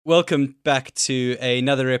Welcome back to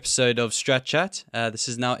another episode of Strat Chat. This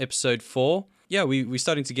is now episode 4. Yeah, we're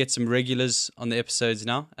starting to get some regulars on the episodes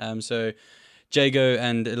now. So Jago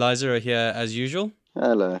and Eliza are here as usual.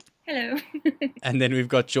 Hello. Hello. And then we've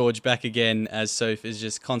got George back again, as Soph is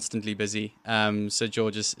just constantly busy. So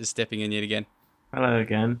George is stepping in yet again. Hello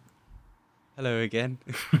again. Hello again.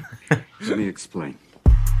 Let me explain.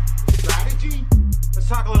 Strategy? Let's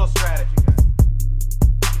talk a little strategy,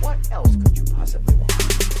 guys. What else could you possibly want?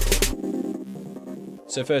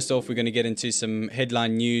 So first off, we're going to get into some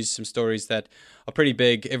headline news, some stories that are pretty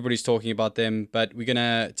big. Everybody's talking about them, but we're going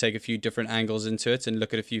to take a few different angles into it and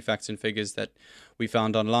look at a few facts and figures that we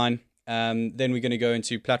found online. Then we're going to go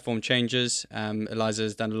into platform changes. Eliza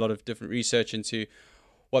has done a lot of different research into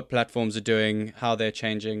what platforms are doing, how they're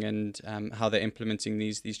changing, and how they're implementing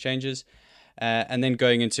these changes. And then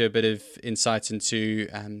going into a bit of insights into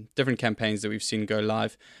different campaigns that we've seen go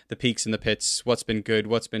live, the peaks and the pits, what's been good,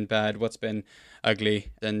 what's been bad, what's been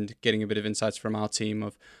ugly, and getting a bit of insights from our team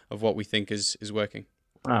of what we think is working.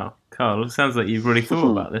 Wow, Carl, it sounds like you've really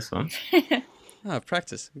thought about this one.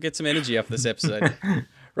 Practice. Get some energy up this episode.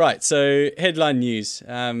 Right, so headline news.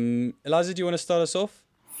 Eliza, do you want to start us off?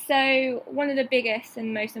 So one of the biggest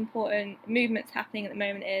and most important movements happening at the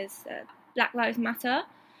moment is Black Lives Matter.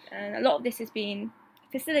 And a lot of this has been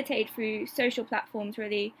facilitated through social platforms,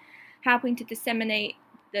 really helping to disseminate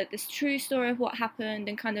the true story of what happened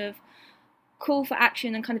and kind of call for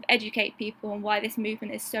action and kind of educate people on why this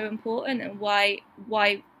movement is so important and why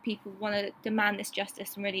people want to demand this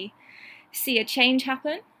justice and really see a change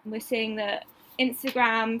happen. We're seeing that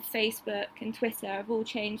Instagram, Facebook and Twitter have all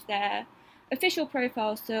changed their official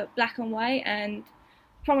profiles to black and white and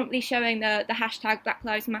prominently showing the hashtag Black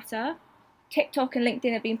Lives Matter. TikTok and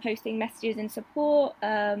LinkedIn have been posting messages in support.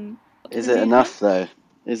 Is it enough, though?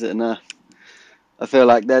 Is it enough? I feel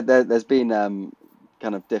like there's been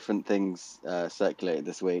kind of different things circulated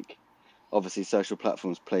this week. Obviously, social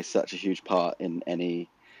platforms play such a huge part in any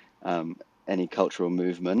cultural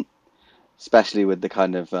movement, especially with the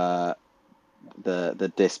kind of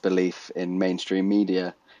the disbelief in mainstream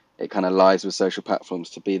media. It kind of lies with social platforms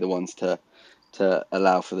to be the ones to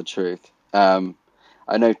allow for the truth.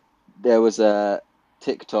 I know there was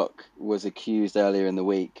TikTok was accused earlier in the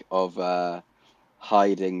week of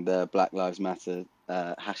hiding the Black Lives Matter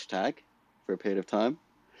hashtag for a period of time,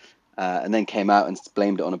 and then came out and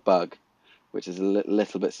blamed it on a bug, which is a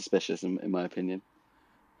little bit suspicious in my opinion.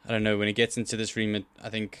 I don't know, when it gets into this remit, I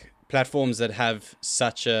think platforms that have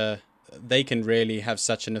they can really have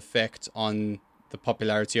such an effect on the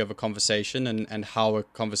popularity of a conversation and how a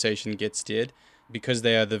conversation gets steered, because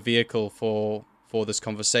they are the vehicle for this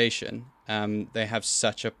conversation. They have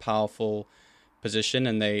such a powerful position,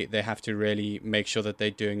 and they have to really make sure that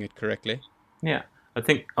they're doing it correctly. Yeah, I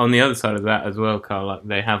think on the other side of that as well, Carl, like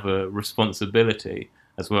they have a responsibility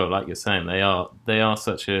as well. Like you're saying, they are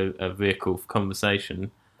such a vehicle for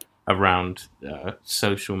conversation around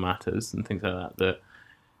social matters and things like that. That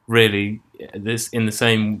really, this in the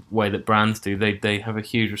same way that brands do, they have a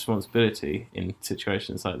huge responsibility in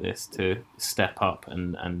situations like this to step up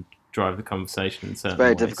and drive the conversation in certain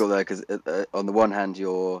ways. It's very difficult though, because on the one hand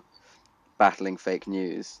you're battling fake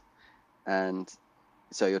news, and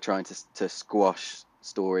so you're trying to squash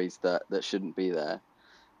stories that shouldn't be there,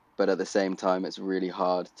 but at the same time it's really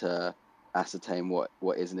hard to ascertain what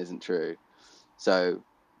is and isn't true. So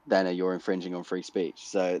then you're infringing on free speech.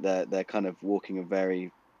 So they're kind of walking a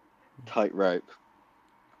very tight rope.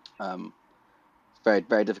 Very,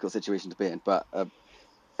 very difficult situation to be in, but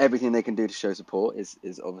everything they can do to show support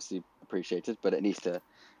is obviously appreciated, but it needs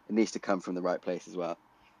to come from the right place as well.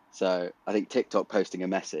 So I think TikTok posting a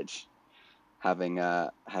message, having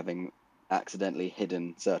accidentally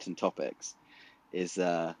hidden certain topics, is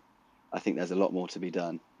I think there's a lot more to be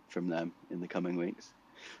done from them in the coming weeks.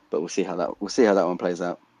 But we'll see how that one plays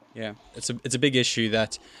out. Yeah, it's a big issue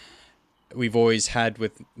that we've always had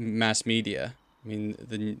with mass media. I mean,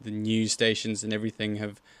 the news stations and everything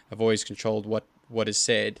have always controlled what is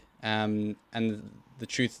said, and the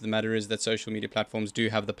truth of the matter is that social media platforms do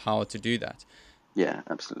have the power to do that. Yeah,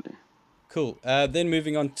 absolutely. Cool. Then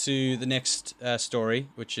moving on to the next story,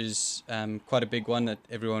 which is quite a big one that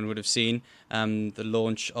everyone would have seen, the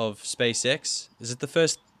launch of SpaceX. Is it the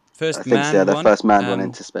first I think manned so, the one? first manned one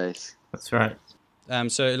into space. That's right.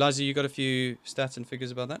 So Eliza, you got a few stats and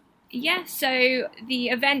figures about that? Yeah, so the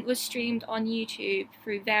event was streamed on YouTube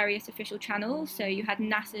through various official channels. So you had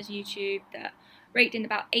NASA's YouTube that raked in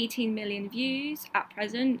about 18 million views at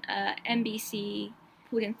present. NBC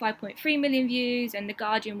pulled in 5.3 million views, and The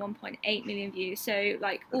Guardian 1.8 million views. So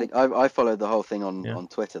I think I followed the whole thing on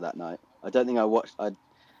Twitter that night. I don't think I watched.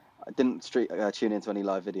 I didn't tune into any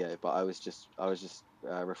live video, but I was just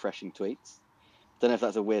refreshing tweets. Don't know if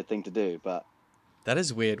that's a weird thing to do, but That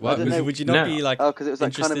is weird. I Why don't know. would you not No. be like Oh, because it was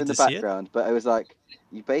like kind of interested in the to see it? background, but it was like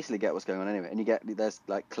you basically get what's going on anyway, and there's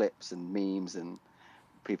like clips and memes and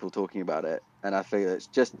people talking about it, and I feel it's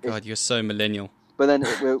just. God, you're so millennial. But then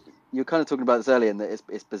you're kind of talking about this earlier, and that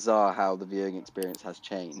it's bizarre how the viewing experience has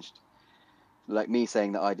changed. Like me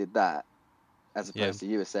saying that I did that, as opposed to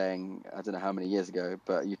you were saying, I don't know how many years ago,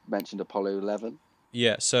 but you mentioned Apollo 11.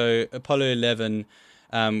 Yeah, so Apollo 11,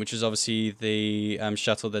 which was obviously the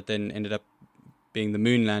shuttle that then ended up being the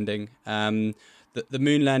moon landing. The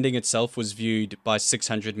moon landing itself was viewed by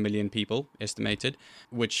 600 million people, estimated,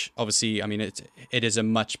 which obviously, I mean, it is a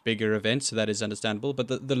much bigger event, so that is understandable. But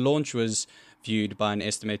the launch was viewed by an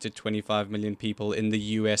estimated 25 million people in the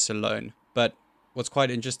US alone. But what's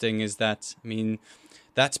quite interesting is that, I mean,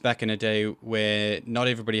 that's back in a day where not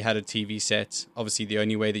everybody had a TV set. Obviously, the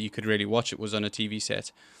only way that you could really watch it was on a TV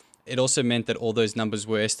set. It also meant that all those numbers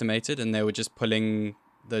were estimated, and they were just pulling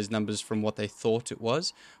those numbers from what they thought it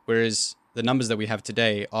was. Whereas the numbers that we have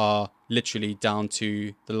today are literally down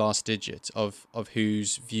to the last digit of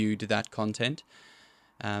who's viewed that content.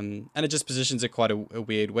 And it just positions it quite a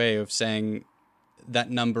weird way of saying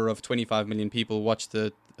that number of 25 million people watched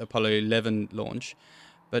the Apollo 11 launch,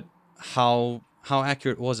 but how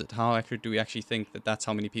accurate was it? How accurate do we actually think that that's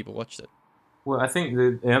how many people watched it? Well, I think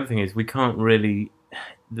the other thing is we can't really,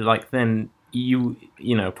 like, then you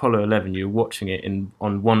know, Apollo 11, you were watching it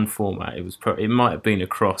on one format. It was it might have been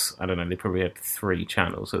across, I don't know, they probably had 3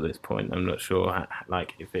 channels at this point. I'm not sure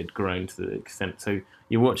like if it had grown to the extent. So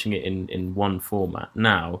you're watching it in one format.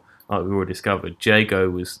 Now, like we already discovered, Jago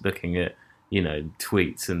was looking at, you know,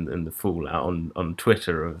 tweets and the fallout on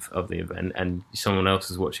Twitter of the event, and someone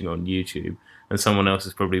else is watching on YouTube, and someone else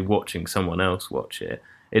is probably watching someone else watch it.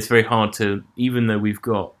 It's very hard to, even though we've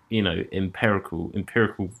got, you know, empirical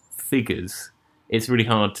figures, it's really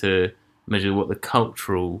hard to measure what the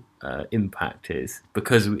cultural impact is,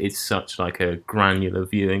 because it's such like a granular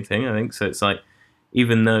viewing thing, I think. So it's like,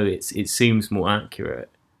 even though it seems more accurate,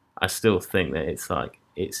 I still think that it's like,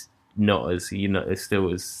 it's not as, you know, it's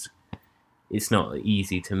not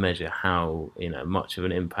easy to measure how, you know, much of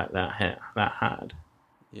an impact that had.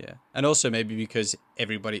 Yeah, and also maybe because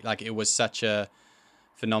everybody, like, it was such a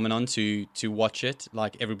phenomenon to watch it,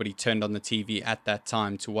 like everybody turned on the TV at that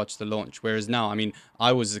time to watch the launch. Whereas now, I mean,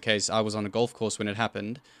 I was on a golf course when it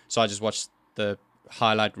happened, so I just watched the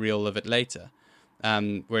highlight reel of it later.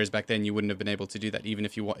 Whereas back then you wouldn't have been able to do that. Even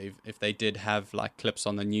if they did have like clips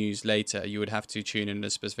on the news later, you would have to tune in at a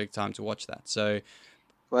specific time to watch that. So,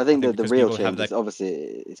 well, I think the real change is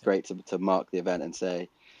obviously it's great to mark the event and say,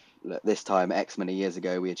 look, this time X many years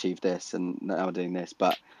ago we achieved this, and now we're doing this.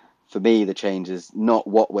 But for me, the change is not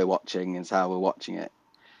what we're watching, it's how we're watching it.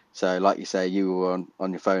 So like you say, you were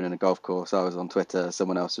on your phone in a golf course, I was on Twitter,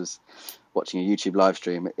 someone else was watching a YouTube live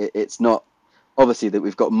stream. It's not, obviously, that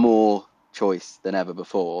we've got more choice than ever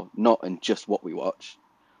before, not in just what we watch,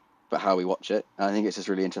 but how we watch it. And I think it's just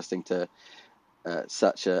really interesting to,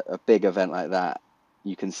 such a big event like that,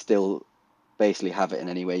 you can still basically have it in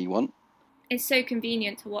any way you want. It's so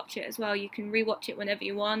convenient to watch it as well. You can rewatch it whenever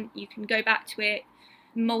you want. You can go back to it,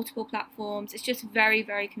 multiple platforms. It's just very,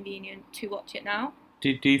 very convenient to watch it now.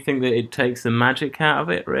 Do you think that it takes the magic out of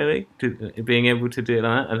it, really, being able to do it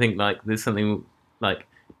like that? I think like there's something like,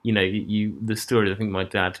 you know, the story I think my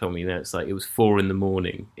dad told me that it's like it was 4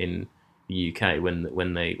 a.m. in the UK when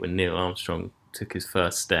Neil Armstrong took his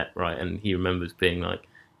first step, right, and he remembers being like,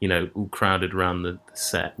 you know, all crowded around the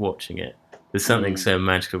set watching it. There's something so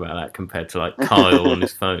magical about that compared to like Kyle on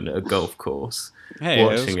his phone at a golf course. Hey, it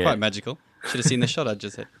was quite magical. Should have seen the shot I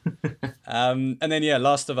just hit. And then, yeah,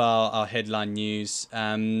 last of our headline news.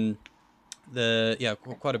 Quite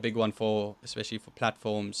a big one especially for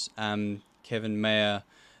platforms. Kevin Mayer,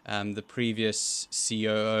 the previous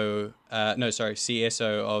CSO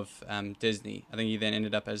of Disney. I think he then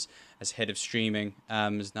ended up as head of streaming.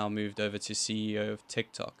 Has now moved over to CEO of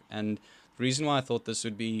TikTok. And the reason why I thought this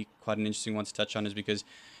would be quite an interesting one to touch on is because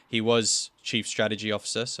he was chief strategy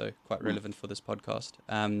officer, so quite relevant for this podcast,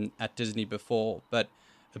 at Disney before. But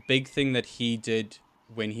a big thing that he did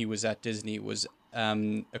when he was at Disney was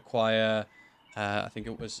acquire, I think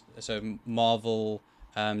it was, so Marvel,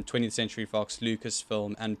 20th Century Fox,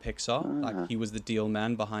 Lucasfilm, and Pixar. Like, he was the deal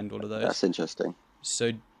man behind all of those. That's interesting.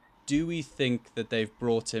 So do we think that they've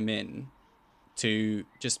brought him in to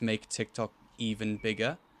just make TikTok even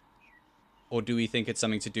bigger? Or do we think it's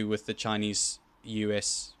something to do with the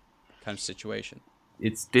Chinese-US kind of situation?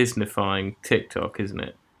 It's Disneyfying TikTok, isn't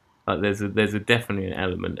it? Like there's definitely an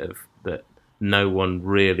element of that no one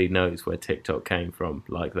really knows where TikTok came from,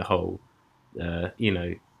 like the whole, the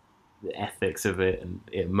ethics of it, and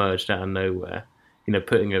it emerged out of nowhere.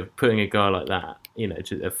 Putting a guy like that,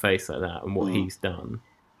 just a face like that, and what he's done,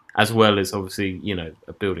 as well as obviously,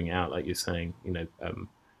 building it out, like you're saying,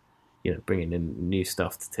 bringing in new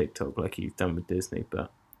stuff to TikTok, like he's done with Disney.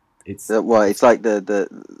 But it's like the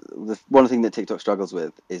one thing that TikTok struggles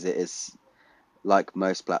with is it is, like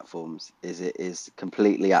most platforms, it is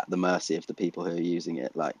completely at the mercy of the people who are using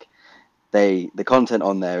it. Like the content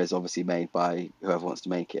on there is obviously made by whoever wants to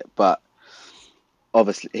make it, but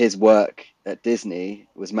obviously his work at Disney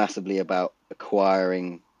was massively about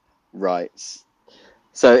acquiring rights.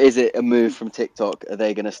 So is it a move from TikTok? Are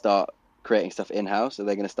they going to start creating stuff in-house? Are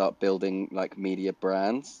they going to start building like media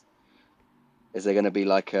brands? Is there going to be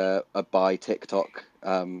like a by TikTok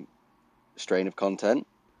strain of content?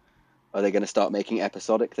 Are they going to start making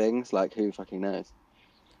episodic things? Like, who fucking knows?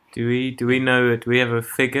 Do we know? Do we have a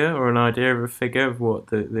figure or an idea of a figure of what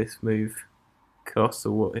this move costs,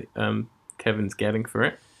 or what Kevin's getting for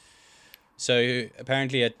it? So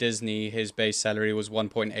apparently at Disney, his base salary was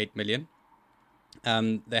 1.8 million.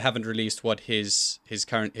 They haven't released what his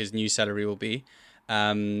new salary will be,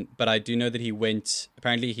 but I do know that he went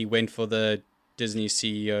for the Disney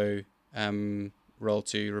CEO role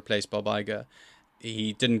to replace Bob Iger.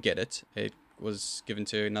 He didn't get it. It was given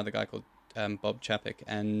to another guy called Bob Chapek,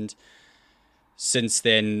 and since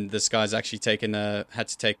then this guy's actually had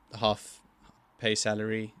to take half pay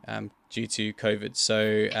salary due to COVID.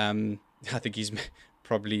 So I think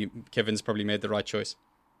Kevin's probably made the right choice.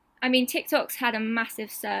 I mean, TikTok's had a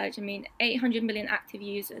massive surge. 800 million active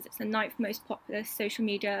users. It's the 9th most popular social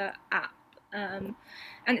media app. And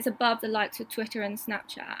it's above the likes of Twitter and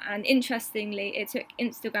Snapchat. And interestingly, it took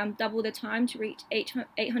Instagram double the time to reach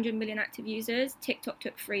 800 million active users. TikTok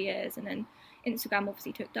took 3 years, and then Instagram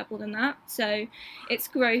obviously took double than that. So its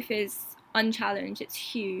growth is unchallenged. It's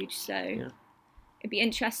huge. So it'd be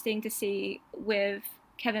interesting to see with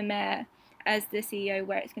Kevin Mayer as the CEO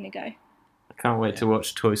where it's going to go. I can't wait to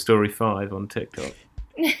watch Toy Story 5 on TikTok.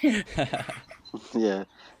 Yeah,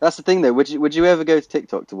 that's the thing though. Would you ever go to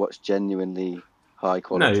TikTok to watch genuinely high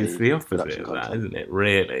quality? No, it's the opposite of content? that, isn't it?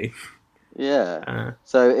 Really? Yeah.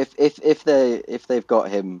 So if they've got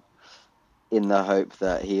him in the hope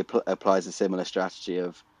that he applies a similar strategy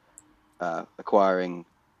of acquiring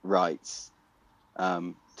rights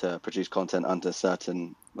to produce content under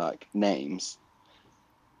certain like names,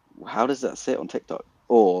 how does that sit on TikTok?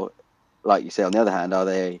 Or, like you say, on the other hand, are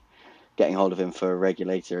they getting hold of him for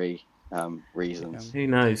regulatory reasons? Who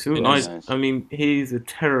knows? I mean, he's a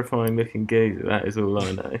terrifying looking geezer. That is all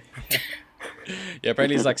I know. Yeah,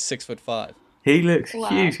 apparently he's like 6'5". He looks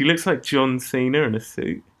huge. He looks like John Cena in a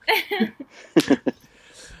suit.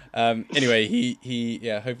 Anyway, he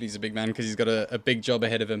hopefully he's a big man because he's got a big job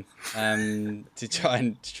ahead of him to try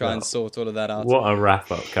and sort all of that out. What a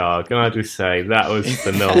wrap up, Carl! Can I just say that was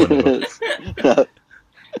phenomenal.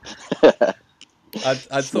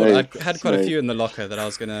 I thought I had quite a few in the locker that I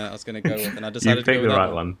was gonna go with, and I decided to go with the that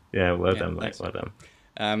right one. Yeah, well done, mate. Well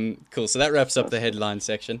done. Cool. So that wraps up the headline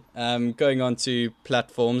section. Going on to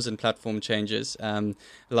platforms and platform changes.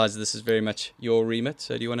 Eliza, this is very much your remit.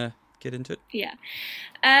 So do you want to get into it? Yeah.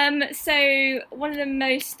 So one of the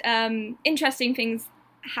most interesting things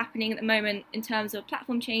happening at the moment in terms of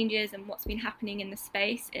platform changes and what's been happening in the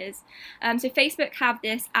space is so Facebook have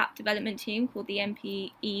this app development team called the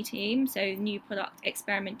NPE team, so new product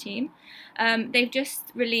experiment team. They've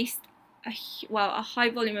just released a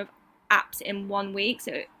high volume of apps in 1 week,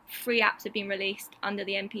 so 3 apps have been released under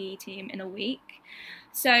the NPE team in a week.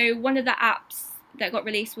 So one of the apps that got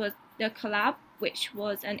released was the Collab, which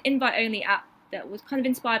was an invite-only app that was kind of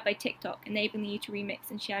inspired by TikTok, enabling you to remix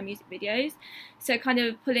and share music videos. So kind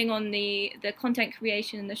of pulling on the content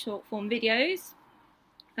creation and the short form videos.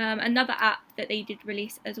 Another app that they did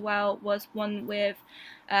release as well was one with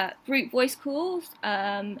group voice calls,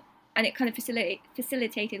 and it kind of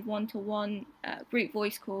facilitated one-to-one group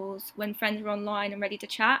voice calls when friends were online and ready to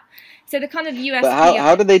chat. So the kind of USP.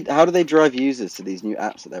 But how do they drive users to these new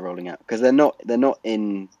apps that they're rolling out? Because they're not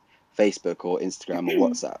in Facebook or Instagram or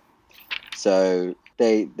WhatsApp. So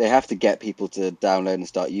they have to get people to download and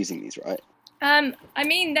start using these, right? I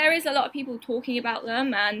mean, there is a lot of people talking about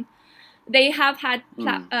them, and they have had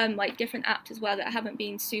like different apps as well that haven't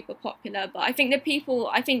been super popular. But I think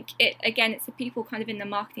it's the people kind of in the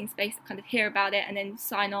marketing space that kind of hear about it and then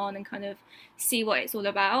sign on and kind of see what it's all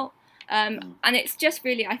about. And it's just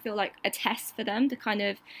really, I feel like, a test for them to kind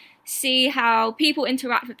of see how people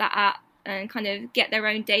interact with that app and kind of get their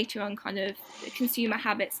own data on kind of the consumer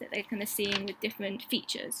habits that they're kind of seeing with different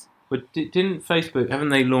features. But didn't Facebook? Haven't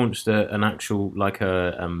they launched an actual like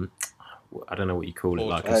a I don't know what you call it,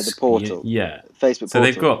 like the portal. Yeah. Facebook so portal.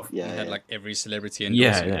 they've got They had like every celebrity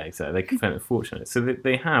yeah, endorsing it. exactly. They can find it fortunate. So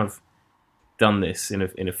they have done this in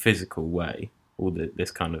a physical way, all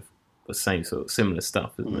this kind of the same sort of similar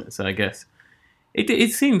stuff, isn't it? So I guess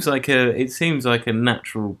it seems like a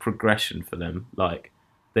natural progression for them. Like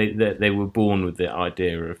they were born with the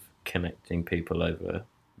idea of connecting people over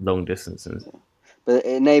long distances. But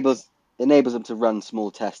it enables them to run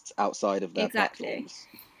small tests outside of their Exactly. platforms.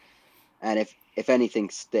 And if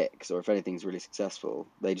anything sticks or if anything's really successful,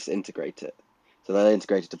 they just integrate it. So they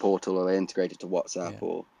integrate it to Portal or they integrate it to WhatsApp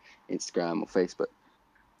or Instagram or Facebook.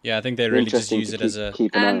 Yeah, I think they It's really just interesting use to it as a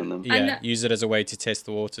keep an eye on them. use it as a way to test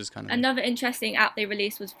the waters, kind of. Another interesting app they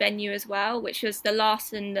released was Venue as well, which was the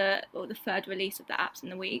last and the third release of the apps in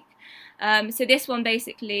the week. So this one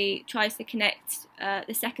basically tries to connect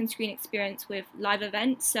the second screen experience with live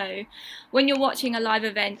events. So when you're watching a live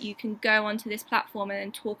event, you can go onto this platform and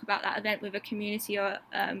then talk about that event with a community or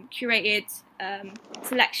curated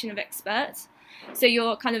selection of experts. So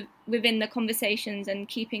you're kind of within the conversations and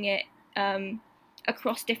keeping it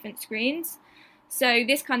across different screens. So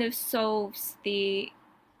this kind of solves the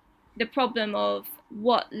problem of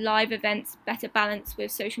what live events better balance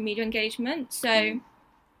with social media engagement. So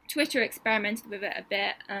Twitter experimented with it a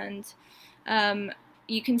bit, and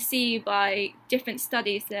you can see by different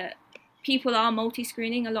studies that people are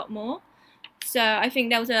multi-screening a lot more. So I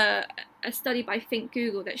think there was a study by Think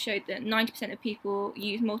Google that showed that 90% of people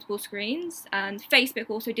use multiple screens, and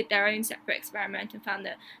Facebook also did their own separate experiment and found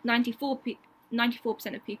that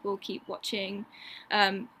 94% of people keep watching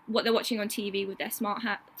what they're watching on TV with their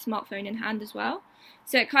smartphone in hand as well.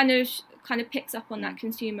 So it kind of picks up on that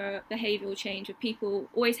consumer behavioural change of people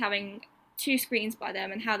always having two screens by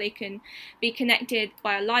them and how they can be connected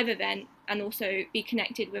by a live event and also be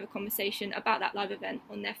connected with a conversation about that live event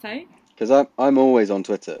on their phone. Because I'm always on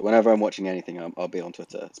Twitter. Whenever I'm watching anything, I'll be on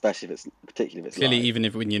Twitter, particularly if it's Clearly, live. even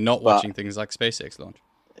when you're not watching things like SpaceX launch.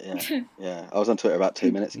 Yeah. I was on Twitter about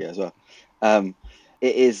 2 minutes ago as well.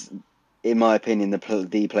 It is, in my opinion,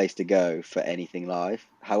 the place to go for anything live.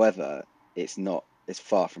 However, it's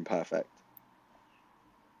far from perfect.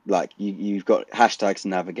 Like you've got hashtags to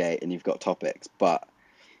navigate and you've got topics, but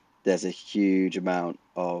there's a huge amount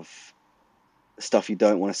of stuff you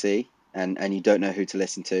don't want to see, and you don't know who to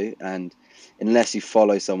listen to, and unless you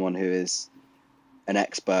follow someone who is an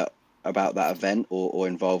expert about that event or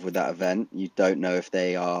involved with that event, you don't know if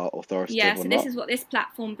they are authoritative or not. This is what this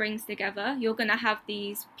platform brings together. You're going to have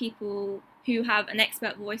these people who have an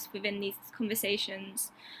expert voice within these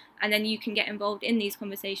conversations, and then you can get involved in these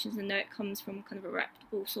conversations and know it comes from kind of a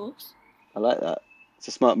reputable source. I like that. It's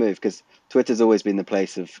a smart move because Twitter's always been the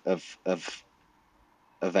place of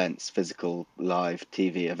events, physical live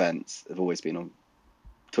TV events have always been on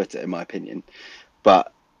Twitter, in my opinion.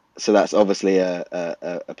 But so that's obviously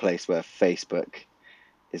a place where Facebook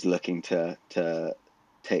is looking to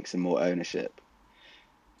take some more ownership.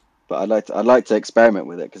 But I'd like to experiment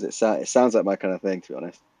with it because it sounds like my kind of thing, to be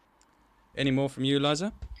honest. Any more from you,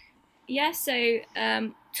 Eliza? Yeah, so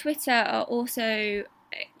Twitter are also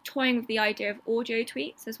toying with the idea of audio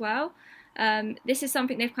tweets as well. This is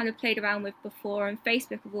something they've kind of played around with before, and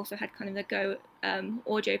Facebook have also had kind of the go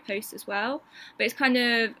audio posts as well. But it's kind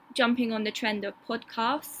of jumping on the trend of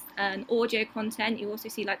podcasts and audio content. You also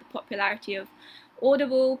see like the popularity of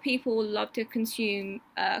Audible. People love to consume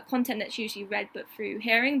content that's usually read but through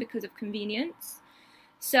hearing because of convenience.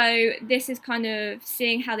 So this is kind of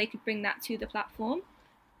seeing how they could bring that to the platform.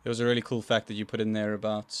 There was a really cool fact that you put in there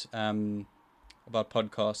about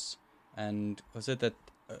podcasts, and was it that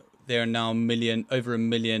there are now over a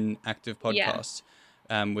million active podcasts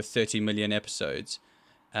with 30 million episodes,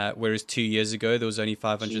 whereas 2 years ago there was only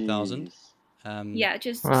 500,000. It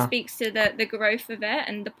just speaks to the growth of it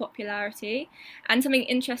and the popularity. And something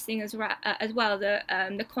interesting as well,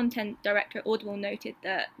 the content director at Audible noted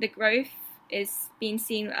that the growth is being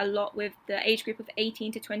seen a lot with the age group of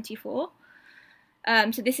 18 to 24.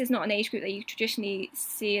 So this is not an age group that you traditionally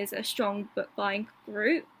see as a strong book buying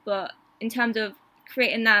group, but in terms of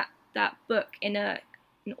creating that book in an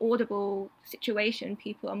audible situation,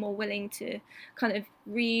 people are more willing to kind of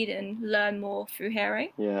read and learn more through hearing.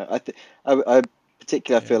 Yeah, I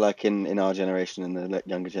particularly feel like in our generation and the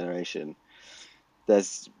younger generation,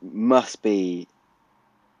 must be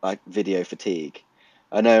like video fatigue.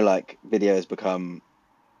 I know like video has become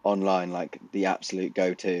online like the absolute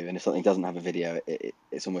go-to, and if something doesn't have a video,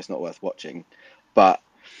 it's almost not worth watching. But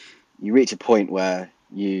you reach a point where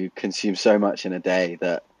you consume so much in a day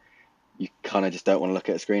that you kind of just don't want to look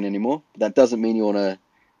at a screen anymore. That doesn't mean you want to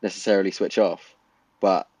necessarily switch off,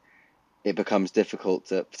 but it becomes difficult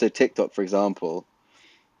to. So TikTok, for example,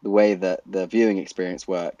 the way that the viewing experience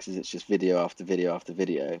works is it's just video after video after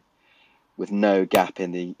video with no gap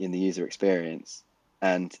in the user experience,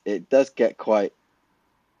 and it does get quite.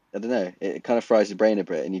 I don't know. It kind of fries your brain a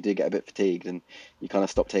bit, and you do get a bit fatigued, and you kind of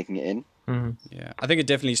stop taking it in. Yeah, I think it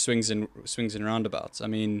definitely swings in roundabouts. I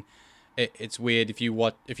mean, it's weird if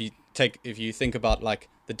you think about like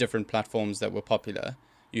the different platforms that were popular.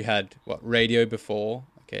 You had radio before.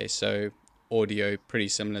 Okay, so audio pretty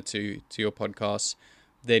similar to your podcasts.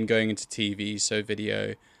 Then going into TV, so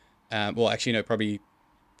video. Well, actually, no, probably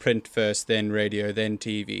print first, then radio, then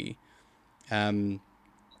TV. And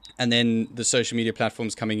then the social media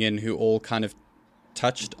platforms coming in, who all kind of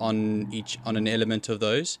touched on an element of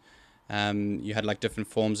those. You had like different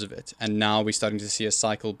forms of it, and now we're starting to see a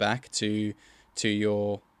cycle back to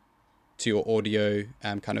your audio,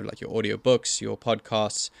 kind of like your audio books, your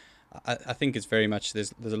podcasts. I think it's very much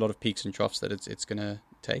there's a lot of peaks and troughs that it's gonna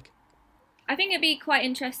take. I think it'd be quite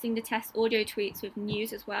interesting to test audio tweets with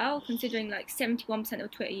news as well, considering like 71%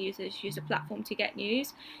 of Twitter users use a platform to get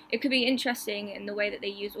news. It could be interesting in the way that they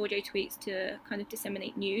use audio tweets to kind of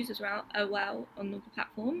disseminate news as well on the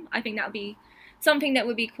platform. I think that would be something that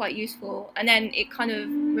would be quite useful, and then it kind of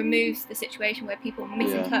removes the situation where people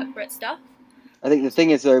misinterpret stuff. I think the thing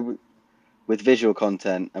is, though, with visual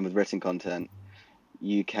content and with written content,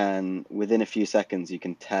 you can, within a few seconds, you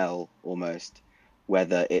can tell almost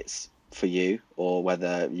whether it's for you or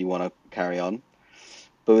whether you want to carry on.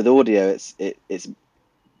 But with audio, it's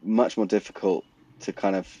much more difficult to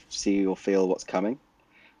kind of see or feel what's coming.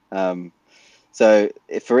 So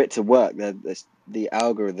for it to work, the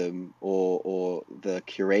algorithm or the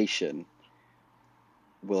curation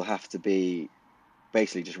will have to be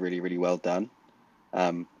basically just really, really well done.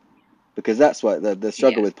 Because that's what the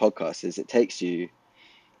struggle with podcasts is. It takes you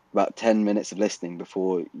about 10 minutes of listening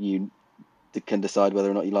before you can decide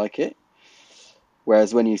whether or not you like it.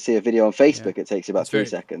 Whereas when you see a video on Facebook, it takes you about 3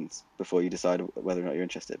 seconds before you decide whether or not you're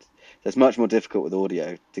interested. So it's much more difficult with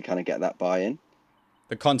audio to kind of get that buy-in.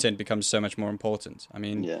 The content becomes so much more important. I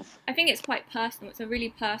mean, I think it's quite personal. It's a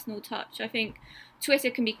really personal touch. I think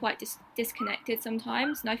Twitter can be quite disconnected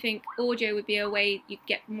sometimes, and I think audio would be a way you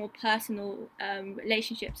get more personal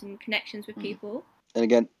relationships and connections with people. And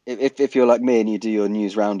again, if you're like me and you do your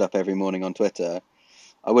news roundup every morning on Twitter,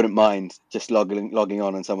 I wouldn't mind just logging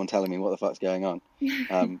on and someone telling me what the fuck's going on.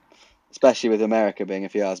 Especially with America being a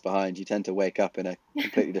few hours behind, you tend to wake up in a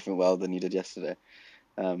completely different world than you did yesterday.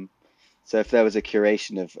 So if there was a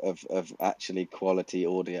curation of actually quality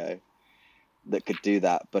audio that could do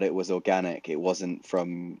that, but it was organic, it wasn't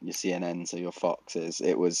from your CNNs or your Foxes,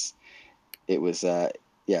 it was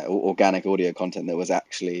organic audio content that was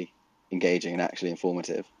actually engaging and actually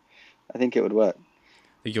informative, I think it would work.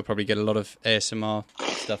 I think you'll probably get a lot of ASMR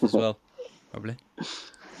stuff as well, probably.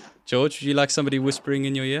 George, would you like somebody whispering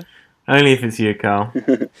in your ear? Only if it's you, Carl.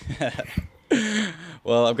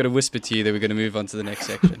 Well, I'm going to whisper to you that we're going to move on to the next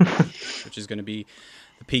section, which is going to be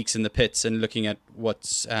the peaks and the pits, and looking at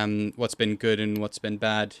what's been good and what's been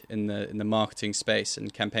bad in the marketing space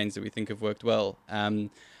and campaigns that we think have worked well. And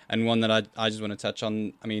one that I just want to touch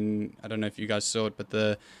on. I mean, I don't know if you guys saw it, but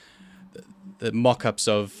the mock-ups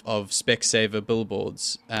of Specsavers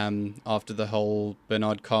billboards after the whole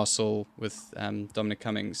Bernard Castle with Dominic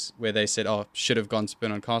Cummings, where they said, should have gone to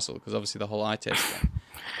Bernard Castle, because obviously the whole eye test thing.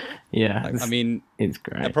 Yeah, I mean, it's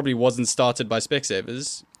great. That probably wasn't started by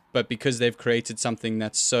Specsavers, but because they've created something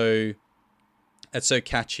that's so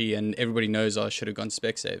catchy and everybody knows, I should have gone to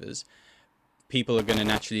Specsavers, people are going to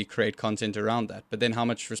naturally create content around that. But then how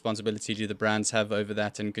much responsibility do the brands have over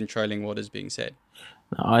that and controlling what is being said?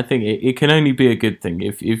 I think it can only be a good thing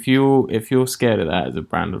if you're scared of that as a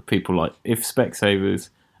brand, of people like, if Specsavers,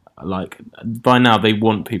 like, by now they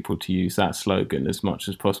want people to use that slogan as much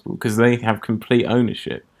as possible because they have complete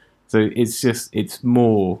ownership. So it's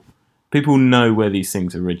more, people know where these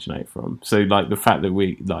things originate from. So like the fact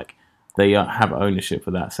that they have ownership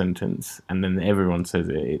of that sentence, and then everyone says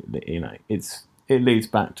it, it leads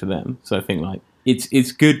back to them. So I think like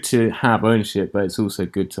it's good to have ownership, but it's also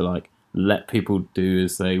good to like let people do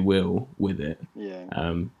as they will with it. Yeah.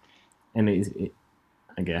 And it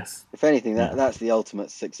I guess, if anything, that's the ultimate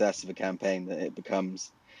success of a campaign, that it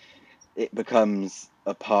becomes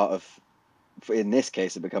a part of. In this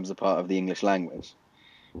case, it becomes a part of the English language.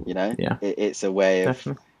 Yeah. It's a way of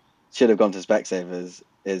should have gone to Specsavers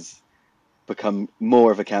is become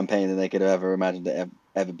more of a campaign than they could have ever imagined it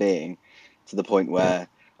ever being, to the point where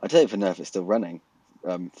I don't even know if it's still running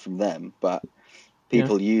from them, but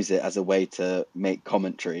people use it as a way to make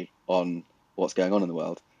commentary on what's going on in the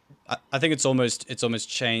world. I think it's almost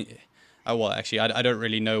changed. well, actually, I don't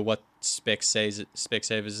really know what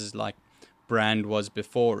Specsavers' like brand was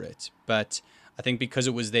before it, but I think because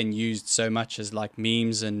it was then used so much as like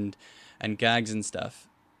memes and gags and stuff,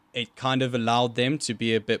 it kind of allowed them to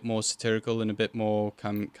be a bit more satirical and a bit more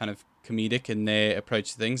kind of comedic in their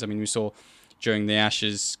approach to things. I mean, we saw during the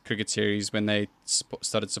Ashes cricket series when they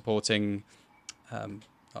started supporting, I've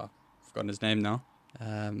forgotten his name now,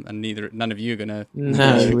 and none of you are gonna.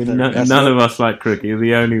 None of us like cricket. You're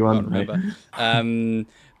the only one, mate.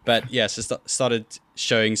 But yeah, so started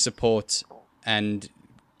showing support and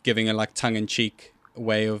giving a like tongue-in-cheek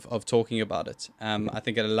way of talking about it. I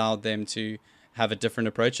think it allowed them to have a different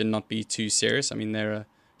approach and not be too serious. I mean, they're a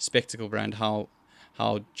spectacle brand. How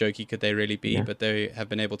jokey could they really be? Yeah. But they have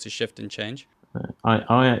been able to shift and change.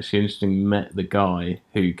 I actually interestingly met the guy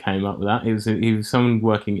who came up with that. He was someone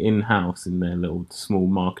working in-house in their little small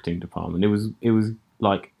marketing department. It was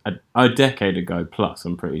like a decade ago plus,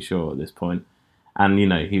 I'm pretty sure at this point. And, you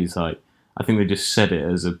know, he was like, I think they just said it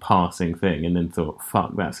as a passing thing and then thought,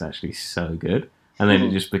 fuck, that's actually so good. And then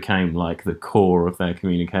it just became like the core of their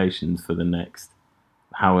communications for the next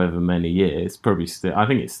however many years. Probably still, I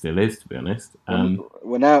think it still is, to be honest.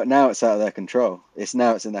 Well, now it's out of their control. It's in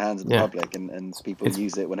the hands of the public, and people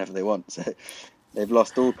use it whenever they want. So they've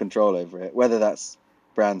lost all control over it, whether that's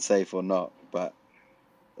brand safe or not. But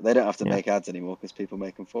they don't have to make ads anymore because people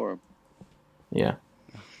make them for them. Yeah.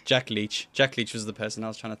 Jack Leach was the person I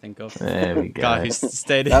was trying to think of. There we go. Guy who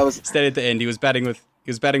stayed at the end. He was batting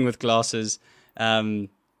with glasses, and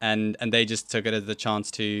they just took it as the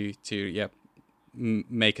chance to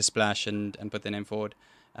make a splash and put their name forward.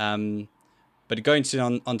 But going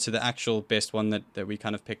onto the actual best one that we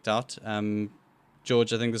kind of picked out,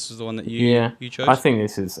 George, I think this was the one that you chose.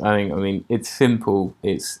 I mean, it's simple.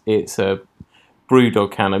 It's a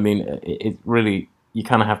BrewDog can. I mean, it really, you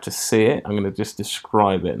kind of have to see it. I'm going to just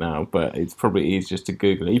describe it now, but it's probably easier just to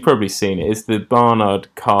Google it. You've probably seen it. It's the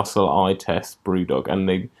Barnard Castle Eye Test BrewDog, and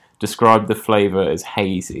they describe the flavour as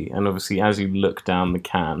hazy. And obviously, as you look down the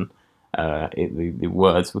can, the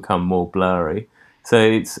words become more blurry. So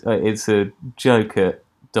it's a joke at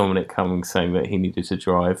Dominic Cummings saying that he needed to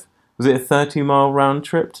drive. Was it a 30-mile round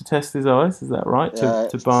trip to test his eyes? Is that right?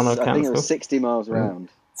 To Barnard Castle? I think it was 60 miles round.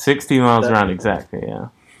 60 miles round, exactly, yeah.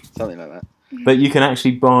 Something like that. But you can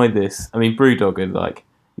actually buy this. I mean, BrewDog is like,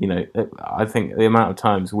 you know, I think the amount of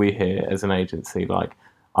times we hear as an agency, like,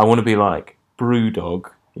 I want to be like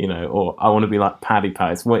BrewDog, you know, or I want to be like Paddy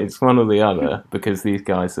Pat. It's one or the other, because these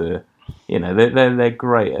guys are, you know, they're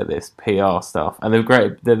great at this PR stuff, and they're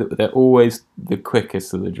great. They're always the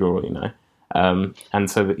quickest to the draw, you know. And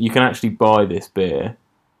so that you can actually buy this beer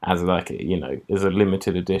as like, you know, as a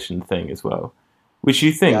limited edition thing as well. Which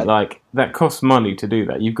you think, like, that costs money to do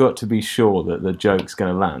that. You've got to be sure that the joke's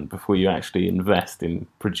going to land before you actually invest in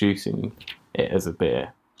producing it as a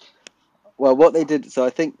beer. Well, what they did, so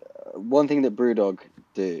I think one thing that BrewDog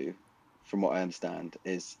do, from what I understand,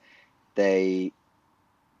 is they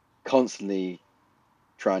constantly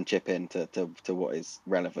try and chip in to what is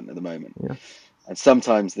relevant at the moment. Yeah. And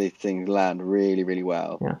sometimes these things land really, really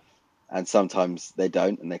well. Yeah. And sometimes they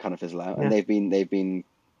don't, and they kind of fizzle out. Yeah. And they've been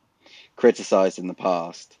criticised in the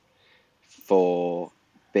past for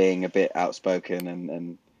being a bit outspoken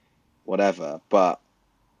and whatever, but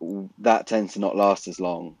that tends to not last as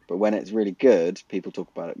long. But when it's really good, people talk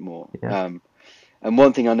about it more. Yeah. And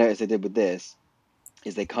one thing I noticed they did with this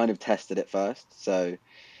is they kind of tested it first. So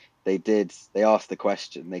they asked the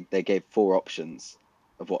question, they gave 4 options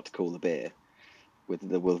of what to call the beer with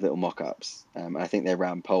little mock-ups. I think they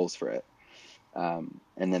ran polls for it.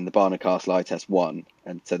 And then the Barnard Castle Eye Test won,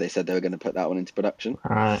 and so they said they were going to put that one into production.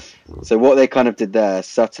 Right. So what they kind of did there,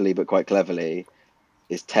 subtly but quite cleverly,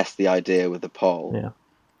 is test the idea with the poll,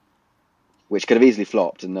 which could have easily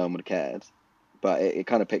flopped and no one would have cared, but it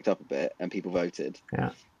kind of picked up a bit and people voted.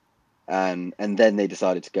 Yeah. And then they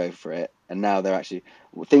decided to go for it, and now they're actually,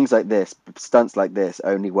 things like this, stunts like this,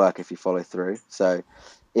 only work if you follow through. So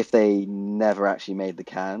if they never actually made the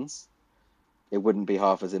cans, it wouldn't be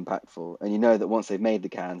half as impactful. And you know that once they've made the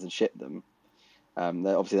cans and shipped them, they're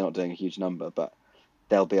not doing a huge number, but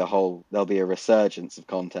there'll be a resurgence of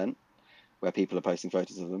content where people are posting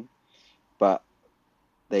photos of them. But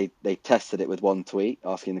they tested it with one tweet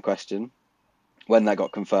asking the question. When that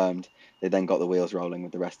got confirmed, they then got the wheels rolling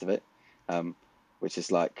with the rest of it, which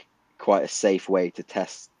is like quite a safe way to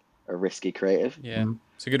test a risky creative. Yeah.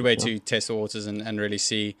 It's a good way to test the waters and really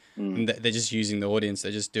see. And they're just using the audience.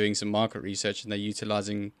 They're just doing some market research, and they're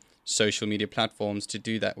utilizing social media platforms to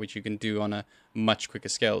do that, which you can do on a much quicker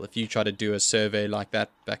scale. If you try to do a survey like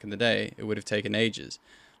that back in the day, it would have taken ages.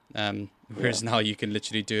 Whereas now you can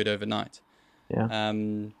literally do it overnight. Yeah.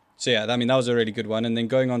 So yeah, I mean that was a really good one. And then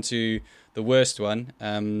going on to the worst one,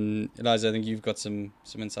 Eliza, I think you've got some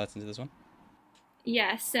insights into this one.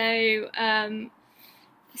 Yeah, so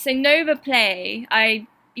Nova Play,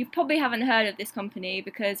 you probably haven't heard of this company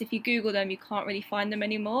because if you Google them, you can't really find them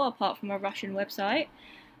anymore, apart from a Russian website.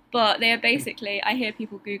 But they are basically, I hear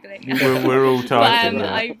people Googling now. We're all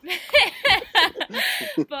typing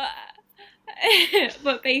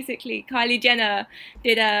but basically, Kylie Jenner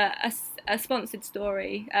did a sponsored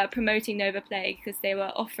story promoting Nova Play because they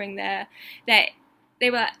were offering they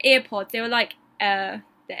were AirPods. They were like the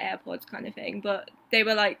AirPods kind of thing, but they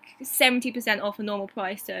were like 70% off a normal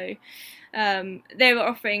price. So they were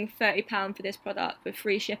offering £30 for this product with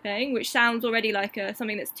free shipping, which sounds already like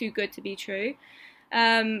something that's too good to be true.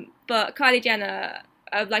 But Kylie Jenner,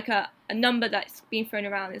 like a number that's been thrown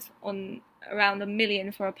around is on around $1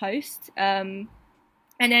 million for a post. And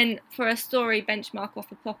then for a story benchmark off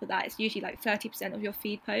the top of that, it's usually like 30% of your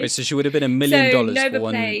feed post. Wait, so she would have been $1 million Nova for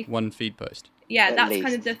Play, one feed post. Yeah, At that's least.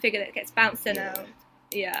 kind of the figure that gets bounced in out.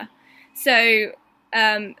 Yeah. So,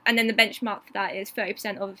 and then the benchmark for that is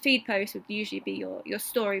 30% of a feed post would usually be your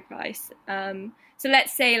story price. So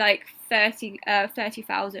let's say like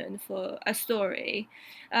 30,000 for a story,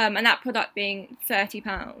 and that product being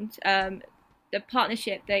 £30. The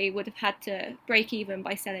partnership, they would have had to break even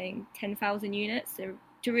by selling 10,000 units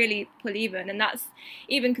to really pull even, and that's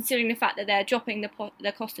even considering the fact that they're dropping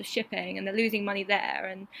the cost of shipping and they're losing money there,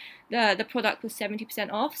 and the product was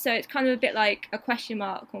 70% off. So it's kind of a bit like a question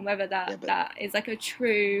mark on whether that is like a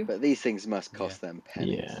true. But these things must cost them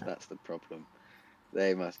pennies. Yeah. That's the problem.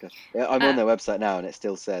 They must cost. Yeah, I'm on their website now, and it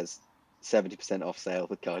still says 70% off sale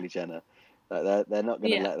with Kylie Jenner. Like they're not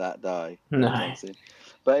going to let that die. No.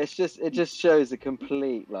 But it just shows a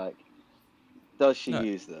complete, like, does she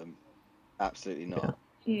use them? Absolutely not.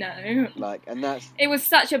 No. Like, and that's. It was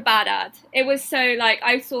such a bad ad. It was so, like,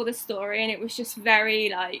 I saw the story and it was just very,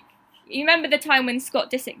 like, you remember the time when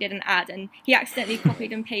Scott Disick did an ad and he accidentally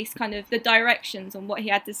copied and pasted kind of the directions on what he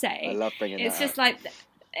had to say. I love bringing It's that just up. like,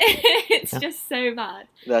 it's just so bad.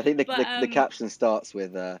 I think the caption starts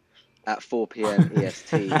with at 4 p.m.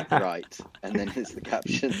 EST, right, and then it's the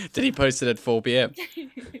caption. Did he post it at 4 p.m?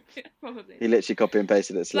 Probably. He literally copy and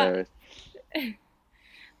pasted it. It's hilarious.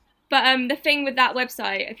 But the thing with that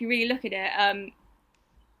website, if you really look at it,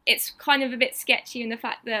 it's kind of a bit sketchy in the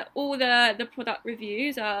fact that all the product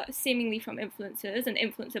reviews are seemingly from influencers and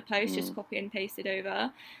influencer posts just copy and pasted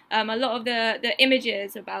over. A lot of the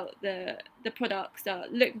images about the products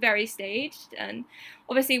look very staged, and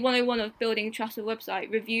obviously 101 of building trust with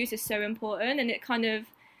website reviews is so important, and it kind of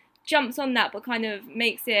jumps on that but kind of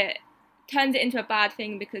turns it into a bad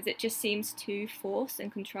thing because it just seems too forced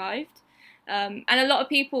and contrived. And a lot of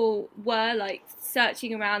people were like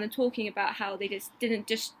searching around and talking about how they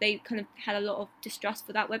kind of had a lot of distrust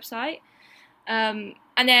for that website. And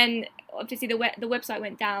then obviously the website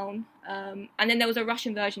went down, and then there was a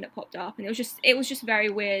Russian version that popped up, and it was just very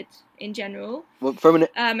weird in general. Well, from an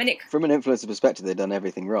influencer perspective, they've done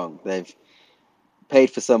everything wrong. They've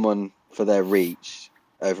paid for someone for their reach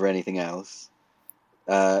over anything else.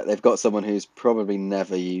 They've got someone who's probably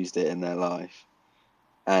never used it in their life.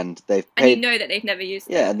 And they've paid, and you know that they've never used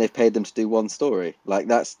it. Yeah, and they've paid them to do one story. Like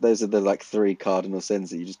those are the like 3 cardinal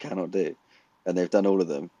sins that you just cannot do, and they've done all of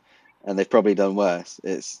them, and they've probably done worse.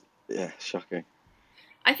 It's shocking.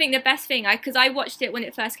 I think the best thing, because I watched it when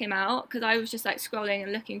it first came out, because I was just like scrolling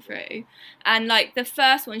and looking through, and like the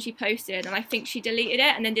first one she posted, and I think she deleted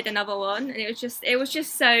it and then did another one, and it was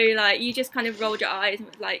just so like you just kind of rolled your eyes and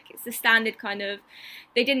was like it's the standard kind of.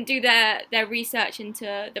 They didn't do their research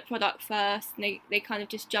into the product first, and they kind of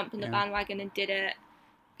just jumped on the bandwagon and did it,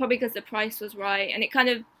 probably because the price was right, and it kind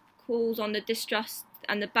of calls on the distrust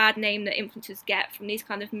and the bad name that influencers get from these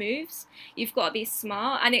kind of moves. You've got to be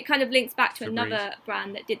smart, and it kind of links back to another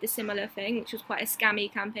brand that did the similar thing, which was quite a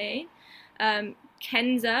scammy campaign.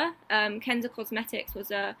 Kenza Cosmetics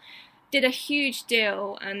did a huge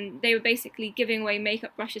deal, and they were basically giving away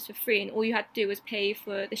makeup brushes for free, and all you had to do was pay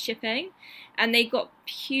for the shipping, and they got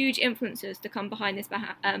huge influencers to come behind this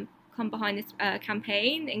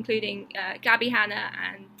campaign, including Gabby Hanna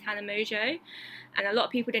and Tana Mojo, and a lot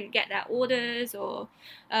of people didn't get their orders, or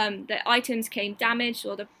the items came damaged,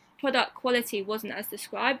 or the product quality wasn't as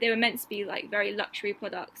described. They were meant to be like very luxury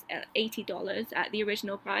products at $80 at the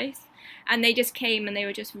original price, and they just came and they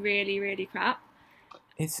were just really, really crap.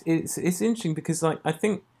 It's interesting because like I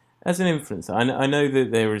think as an influencer, I know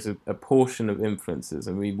that there is a portion of influencers,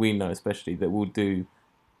 and we know especially that will do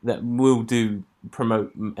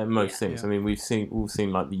promote most things. Yeah. I mean, we've seen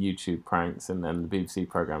like the YouTube pranks and then the BBC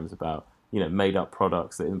programs about made up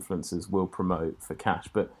products that influencers will promote for cash.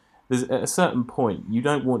 But there's at a certain point you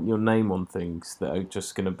don't want your name on things that are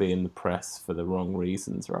just going to be in the press for the wrong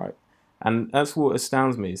reasons, right? And that's what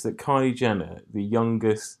astounds me is that Kylie Jenner, the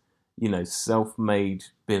youngest, self-made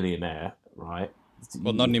billionaire, right?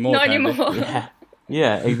 Well, not anymore. Not apparently. anymore.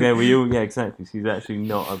 Yeah, exactly. She's actually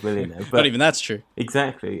not a billionaire. But Not even that's true.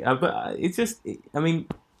 exactly. But it's just,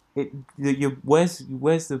 where's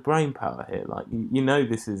the brain power here? Like,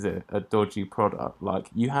 this is a dodgy product. Like,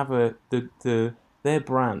 you have their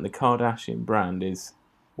brand, the Kardashian brand, is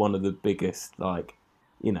one of the biggest, like,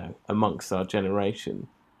 amongst our generation.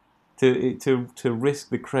 To risk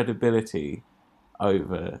the credibility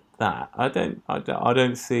over that, I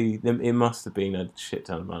don't see them. It must have been a shit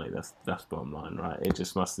ton of money. That's bottom line, right? It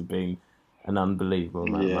just must have been an unbelievable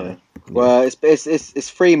amount of money. Well, it's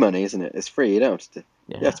free money, isn't it? It's free. You don't have to.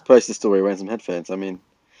 Yeah. You have to post a story wearing some headphones. I mean,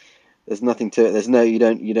 there's nothing to it.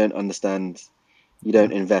 You don't understand. You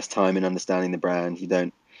don't invest time in understanding the brand. You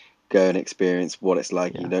don't go and experience what it's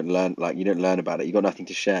like. Yeah. You don't learn about it. You got nothing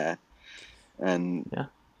to share, and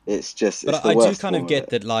it's just. But it's the I do worst kind of form get it.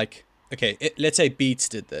 that, like, okay, let's say Beats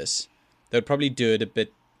did this, they would probably do it a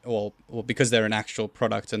bit, well, because they're an actual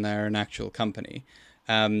product and they're an actual company.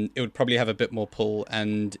 It would probably have a bit more pull,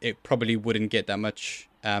 and it probably wouldn't get that much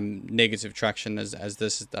negative traction as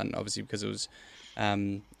this has done, obviously, because it was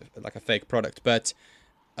like a fake product. But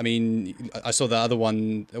I mean, I saw the other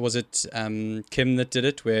one. Was it Kim that did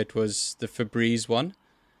it, where it was the Febreze one,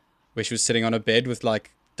 where she was sitting on a bed with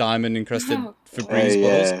like diamond encrusted Febreze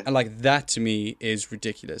bottles, and like that to me is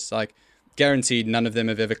ridiculous. Like, guaranteed, none of them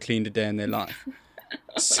have ever cleaned a day in their life.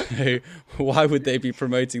 So why would they be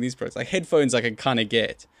promoting these products? Like headphones, I can kind of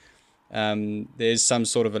get. There's some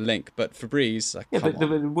sort of a link, but Febreze, like,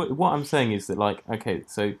 but what I'm saying is that, like, okay,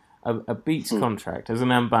 so a Beats contract as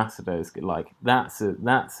an ambassador is like that's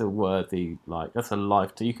a worthy, like, that's a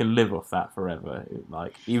life. You can live off that forever.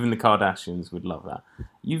 Like, even the Kardashians would love that.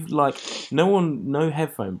 No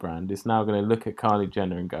headphone brand is now going to look at Kylie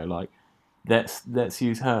Jenner and go like, let's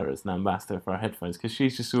use her as an ambassador for our headphones, because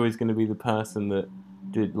she's just always going to be the person that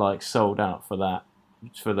did, like, sold out for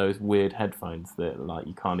those weird headphones that, like,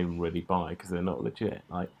 you can't even really buy because they're not legit.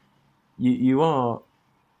 Like,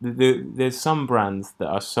 there's some brands that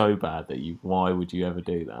are so bad that why would you ever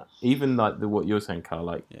do that? Even like what you're saying, Carl,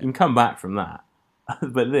 like, you can come back from that,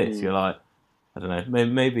 but you're like, I don't know,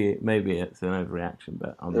 maybe it's an overreaction,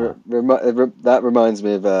 but I'm not. That reminds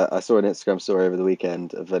me of I saw an Instagram story over the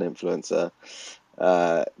weekend of an influencer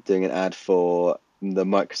doing an ad for the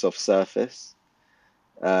Microsoft Surface,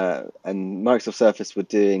 and Microsoft Surface were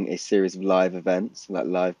doing a series of live events, like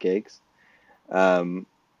live gigs,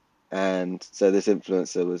 and so this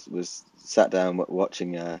influencer was sat down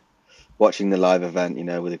watching the live event,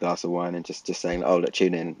 with a glass of wine, and just saying, oh, look,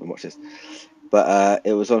 tune in and watch this. But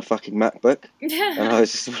it was on a fucking MacBook, and I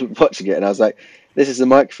was just watching it, and I was like, this is a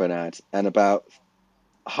microphone ad, and about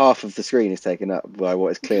half of the screen is taken up by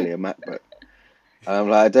what is clearly a MacBook. And I'm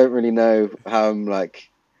like, I don't really know how I'm, like,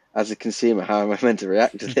 as a consumer, how am I meant to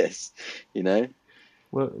react to this,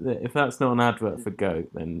 Well, if that's not an advert for Goat,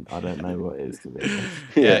 then I don't know what is to be.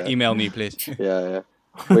 Yeah, email me, please. Yeah.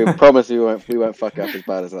 We promise we won't fuck up as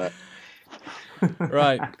bad as that.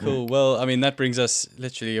 Right, cool. Well, I mean, that brings us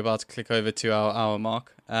literally about to click over to our hour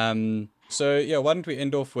mark. So yeah, why don't we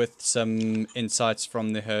end off with some insights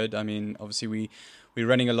from the herd? I mean, obviously we're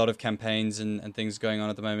running a lot of campaigns and things going on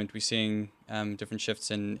at the moment. We're seeing different shifts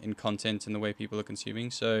in content and the way people are consuming.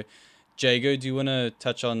 So, Jago, do you want to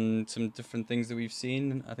touch on some different things that we've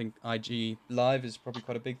seen? I think IG Live is probably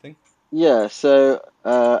quite a big thing. Yeah, so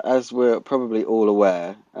as we're probably all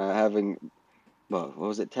aware, what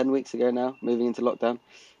was it, 10 weeks ago now, moving into lockdown,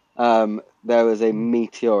 there was a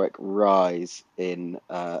meteoric rise in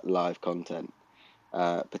live content,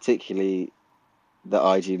 particularly the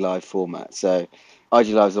IG Live format. So IG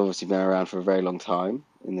Live has obviously been around for a very long time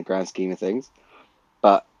in the grand scheme of things,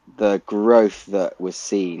 but the growth that was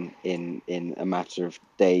seen in a matter of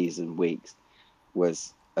days and weeks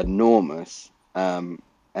was enormous, and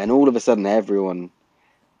all of a sudden everyone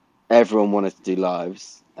wanted to do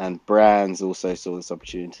lives, and brands also saw this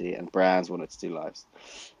opportunity, and brands wanted to do lives,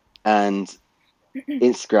 and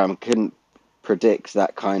Instagram couldn't predict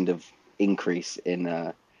that kind of increase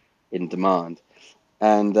in demand,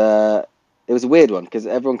 and it was a weird one because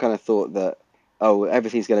everyone kind of thought that, oh,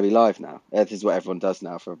 everything's going to be live now. This is what everyone does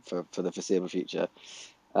now for the foreseeable future,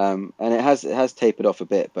 and it has tapered off a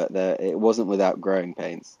bit, but it wasn't without growing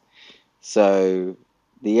pains. So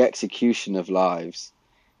the execution of lives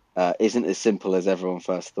isn't as simple as everyone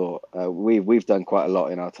first thought. We've done quite a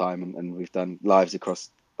lot in our time, and we've done lives across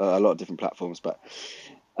a lot of different platforms, but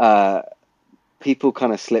people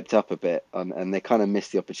kind of slipped up a bit and they kind of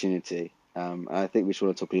missed the opportunity. And I think we should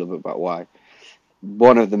want to talk a little bit about why.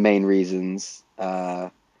 One of the main reasons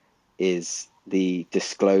is the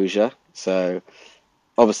disclosure. So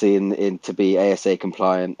obviously in to be ASA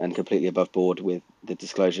compliant and completely above board with the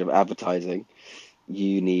disclosure of advertising,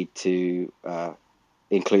 you need to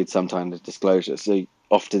include some kind of disclosure. So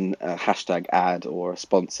often a hashtag ad or a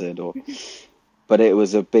sponsored but it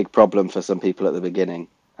was a big problem for some people at the beginning.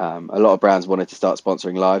 A lot of brands wanted to start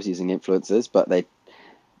sponsoring lives using influencers, but the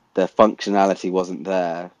functionality wasn't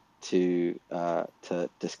there to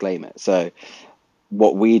disclaim it. So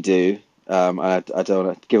what we do, I don't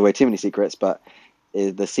want to give away too many secrets, but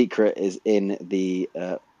the secret is in the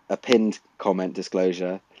a pinned comment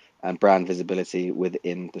disclosure and brand visibility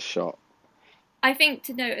within the shot. I think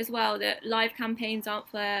to note as well that live campaigns aren't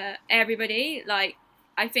for everybody. Like,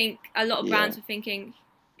 I think a lot of brands are thinking,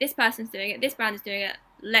 this person's doing it, this brand is doing it,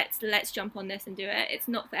 let's jump on this and do it. It's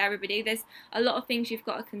not for everybody. There's a lot of things you've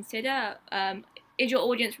got to consider. Is your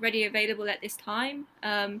audience ready, available at this time?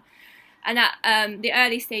 And at the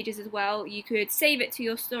early stages as well, you could save it to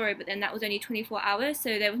your story, but then that was only 24 hours,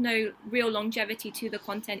 so there was no real longevity to the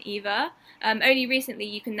content either. Only recently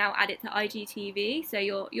you can now add it to IGTV, so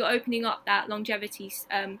you're opening up that longevity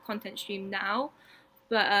content stream now.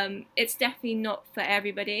 But it's definitely not for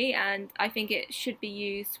everybody, and I think it should be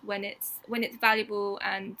used when it's valuable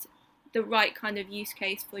and the right kind of use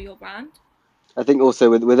case for your brand. I think also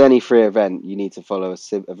with any free event, you need to follow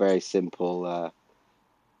a very simple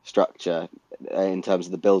structure in terms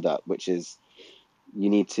of the build-up, which is you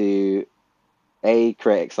need to A,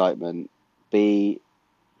 create excitement, B,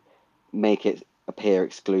 make it appear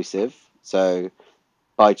exclusive. So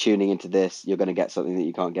by tuning into this, you're going to get something that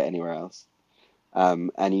you can't get anywhere else.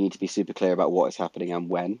 And you need to be super clear about what is happening and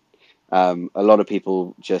when. A lot of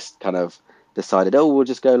people just kind of decided, we'll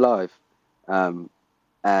just go live.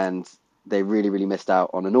 And they really, really missed out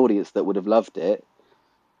on an audience that would have loved it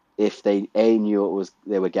if they A, knew what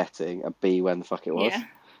they were getting, and B, when the fuck it was.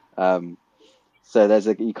 Yeah.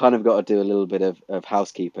 So you kind of got to do a little bit of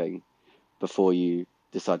housekeeping before you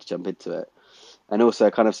decide to jump into it. And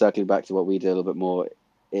also kind of circling back to what we do a little bit more,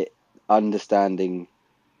 understanding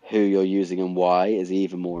who you're using and why is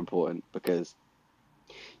even more important, because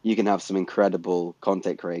you can have some incredible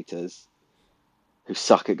content creators who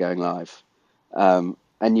suck at going live.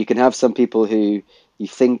 And you can have some people who you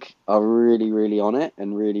think are really, really on it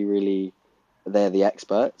and really, really, they're the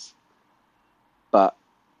experts, but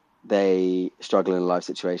they struggle in a live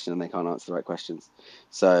situation and they can't answer the right questions.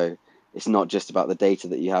 So it's not just about the data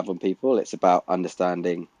that you have on people, it's about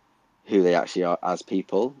understanding who they actually are as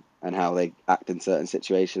people and how they act in certain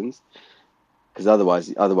situations. Because otherwise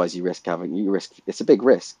you risk it's a big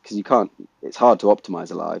risk, because it's hard to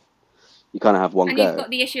optimize a live. You kind of have one and go. And you've got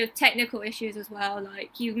the issue of technical issues as well.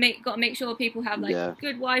 Like, got to make sure people have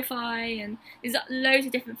good Wi-Fi, and there's loads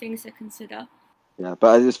of different things to consider. Yeah,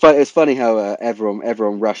 but it's funny how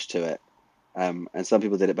everyone rushed to it, and some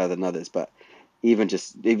people did it better than others. But even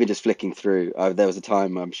just flicking through, there was a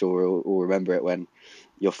time, I'm sure we'll all remember it, when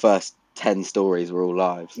your first 10 stories were all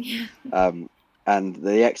lives. Yeah. And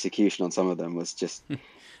the execution on some of them was just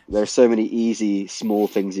there are so many easy small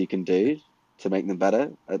things you can do to make them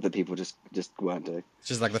better that people just weren't doing. It's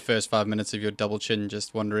just like the first 5 minutes of your double chin,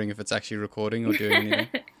 just wondering if it's actually recording or doing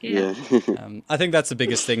anything. Yeah. I think that's the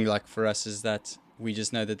biggest thing, like, for us, is that we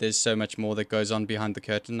just know that there's so much more that goes on behind the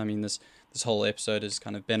curtain. I mean, this whole episode has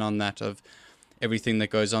kind of been on that, of everything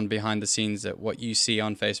that goes on behind the scenes, that what you see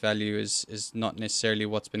on face value is not necessarily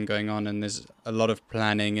what's been going on, and there's a lot of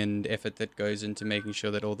planning and effort that goes into making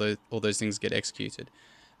sure that all those things get executed.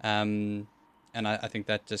 And I think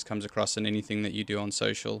that just comes across in anything that you do on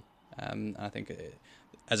social. I think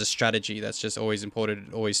as a strategy, that's just always important.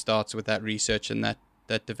 It always starts with that research and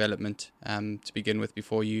that development to begin with,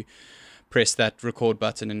 before you press that record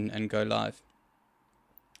button and go live.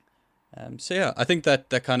 So yeah, I think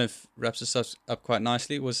that kind of wraps us up quite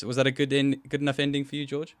nicely. Was that a good enough ending for you,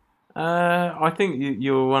 George? I think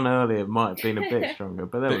your one earlier might have been a bit stronger,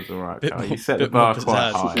 but that was all right, Carl. You set the bar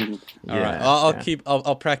quite high. All right,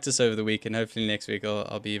 I'll practice over the week, and hopefully next week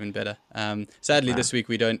I'll be even better. Sadly, this week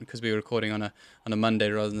we don't, because we were recording on a Monday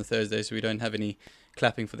rather than a Thursday, so we don't have any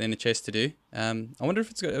clapping for the NHS to do. I wonder if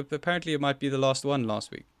it's good. Apparently, it might be the last one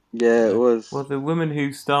last week. Yeah, it was. Well, the woman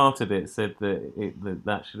who started it said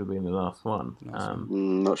that should have been the last one.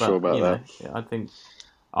 Not sure about that. Yeah,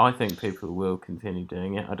 I think people will continue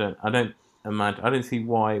doing it. I don't see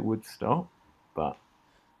why it would stop, but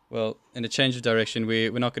well, in a change of direction,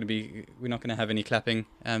 we're not going to have any clapping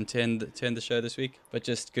to end the show this week, but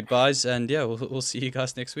just goodbyes, and yeah, we'll see you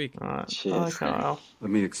guys next week. All right. Cheers. Bye, Carl.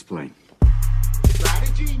 Let me explain.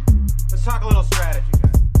 strategy? Let's talk a little strategy,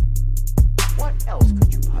 guys. What else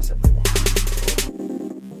could you possibly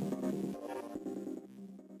want?